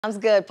Sounds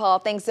good, Paul.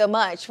 Thanks so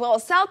much. Well,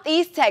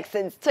 Southeast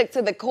Texans took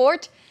to the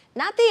court,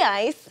 not the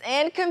ice,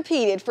 and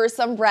competed for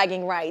some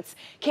bragging rights.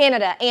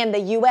 Canada and the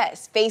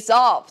U.S. face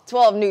off.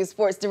 12 News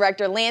Sports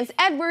Director Lance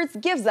Edwards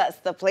gives us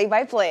the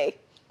play-by-play.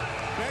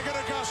 Megan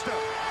Augusta.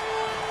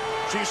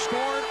 She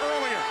scored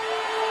earlier.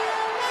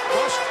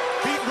 Must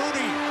beat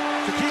Rooney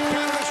to keep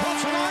Canada's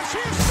hopes alive. She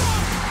is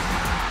stopped.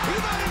 The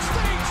United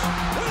States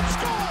will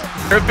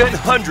score. There have been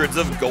hundreds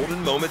of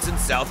golden moments in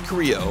South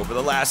Korea over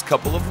the last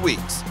couple of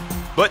weeks.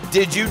 But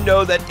did you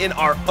know that in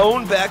our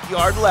own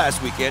backyard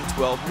last weekend,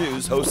 12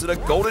 News hosted a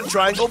Golden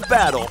Triangle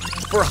battle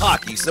for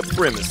hockey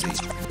supremacy?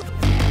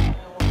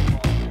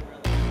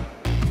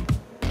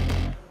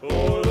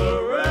 For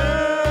the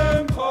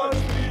ramparts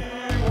we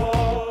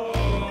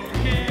walk,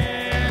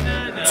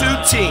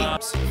 Two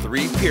teams,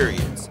 3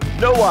 periods,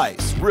 no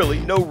ice,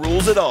 really no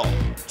rules at all.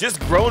 Just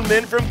grown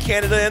men from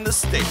Canada and the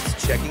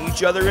States checking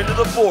each other into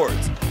the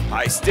boards,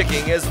 high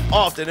sticking as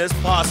often as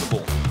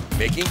possible,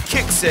 making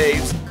kick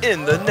saves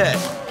in the net.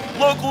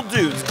 Local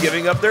dudes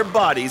giving up their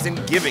bodies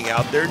and giving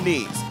out their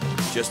knees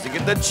just to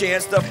get the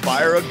chance to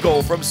fire a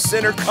goal from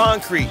center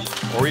concrete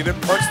or even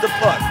punch the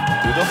puck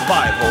through the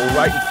 5-hole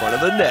right in front of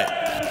the net.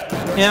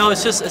 You know,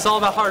 it's all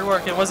about hard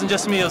work. It wasn't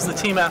just me, it was the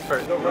team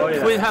effort.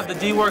 If we didn't have the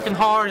D working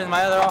hard and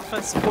my other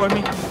offense support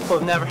me, it would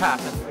have never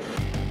happened.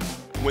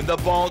 When the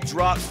ball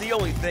drops, the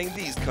only thing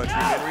these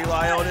countrymen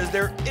rely on is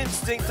their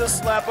instinct to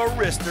slap a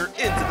wrister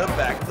into the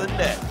back of the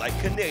net, like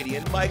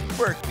Canadian Mike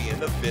Burkby in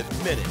the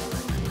 5th minute.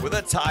 With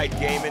a tied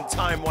game and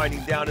time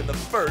winding down in the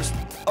first,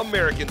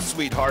 American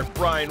sweetheart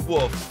Brian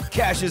Wolf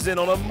cashes in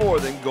on a more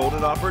than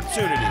golden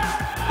opportunity.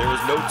 There was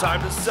no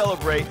time to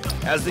celebrate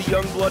as the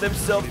young blood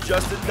himself,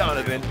 Justin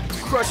Donovan,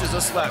 crushes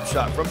a slap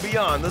shot from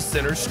beyond the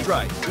center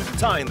stripe,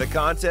 tying the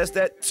contest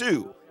at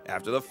 2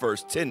 after the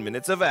first 10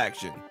 minutes of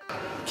action.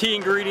 Key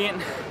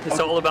ingredient, it's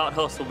all about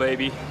hustle,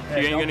 baby.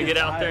 If you ain't gonna get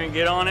out there and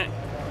get on it,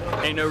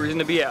 ain't no reason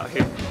to be out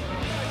here.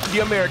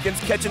 The Americans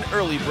catch an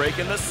early break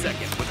in the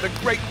second with the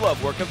great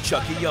glove work of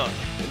Chucky Young.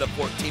 In the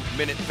 14th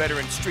minute,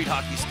 veteran street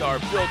hockey star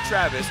Bill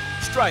Travis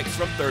strikes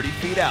from 30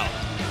 feet out.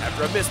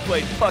 After a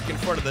misplayed puck in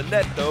front of the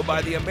net, though,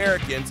 by the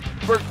Americans,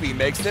 Burkby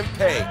makes them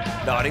pay,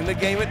 knotting the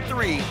game at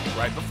 3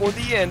 right before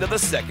the end of the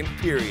second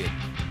period.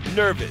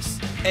 Nervous,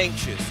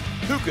 anxious,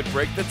 who could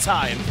break the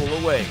tie and pull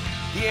away?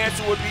 The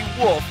answer would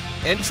be Wolf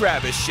and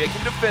Travis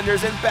shaking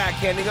defenders and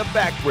backhanding a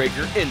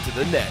backbreaker into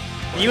the net.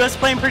 The U.S.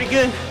 playing pretty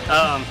good.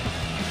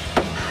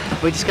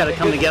 We just got to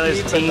come together as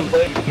a team,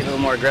 get a little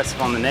more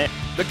aggressive on the net.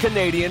 The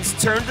Canadians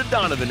turn to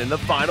Donovan in the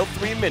final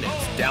 3 minutes.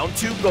 Down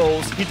 2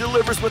 goals, he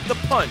delivers with the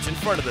punch in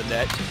front of the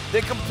net,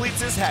 then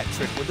completes his hat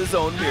trick with his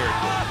own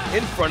miracle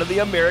in front of the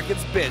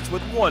Americans' bench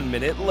with 1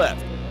 minute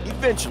left,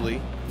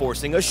 eventually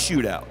forcing a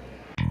shootout.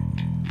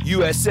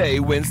 USA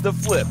wins the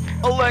flip,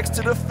 elects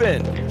to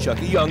defend.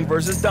 Chucky Young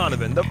versus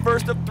Donovan, the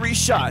first of 3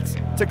 shots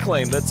to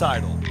claim the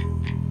title.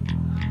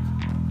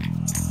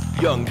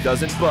 Young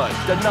doesn't budge,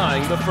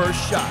 denying the first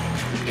shot.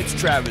 It's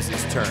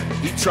Travis's turn.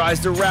 He tries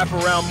to wrap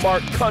around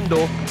Mark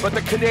Kundle, but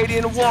the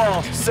Canadian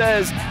wall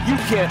says, "You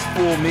can't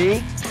fool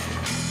me."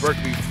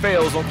 Burkby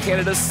fails on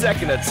Canada's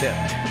second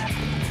attempt.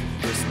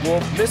 Chris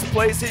Wolf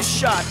misplays his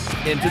shot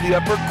into the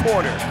upper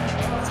corner.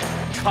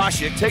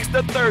 Koshik takes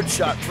the 3rd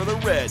shot for the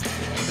Red,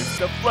 but it's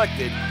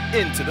deflected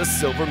into the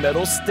silver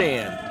medal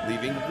stand,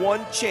 leaving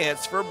 1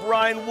 chance for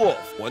Brian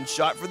Wolf. 1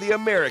 shot for the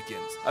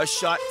Americans, a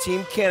shot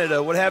Team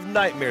Canada would have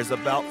nightmares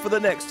about for the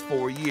next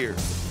 4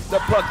 years. The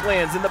puck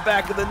lands in the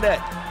back of the net,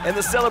 and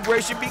the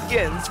celebration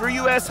begins for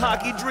U.S.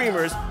 hockey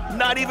dreamers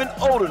not even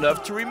old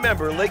enough to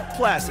remember Lake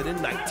Placid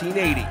in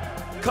 1980.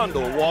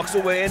 Kundle walks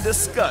away in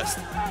disgust.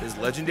 His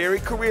legendary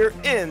career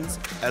ends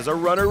as a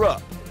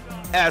runner-up.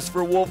 As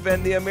for Wolf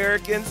and the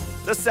Americans,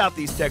 the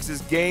Southeast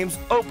Texas Games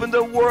opened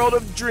a world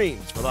of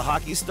dreams for the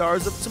hockey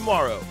stars of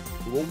tomorrow,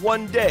 who will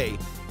one day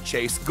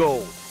chase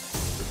gold.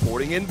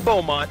 Reporting in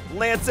Beaumont,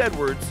 Lance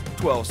Edwards,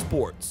 12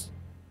 Sports.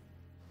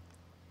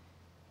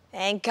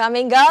 And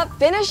coming up,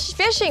 finish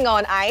fishing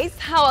on ice,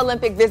 how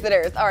Olympic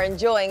visitors are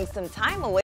enjoying some time away.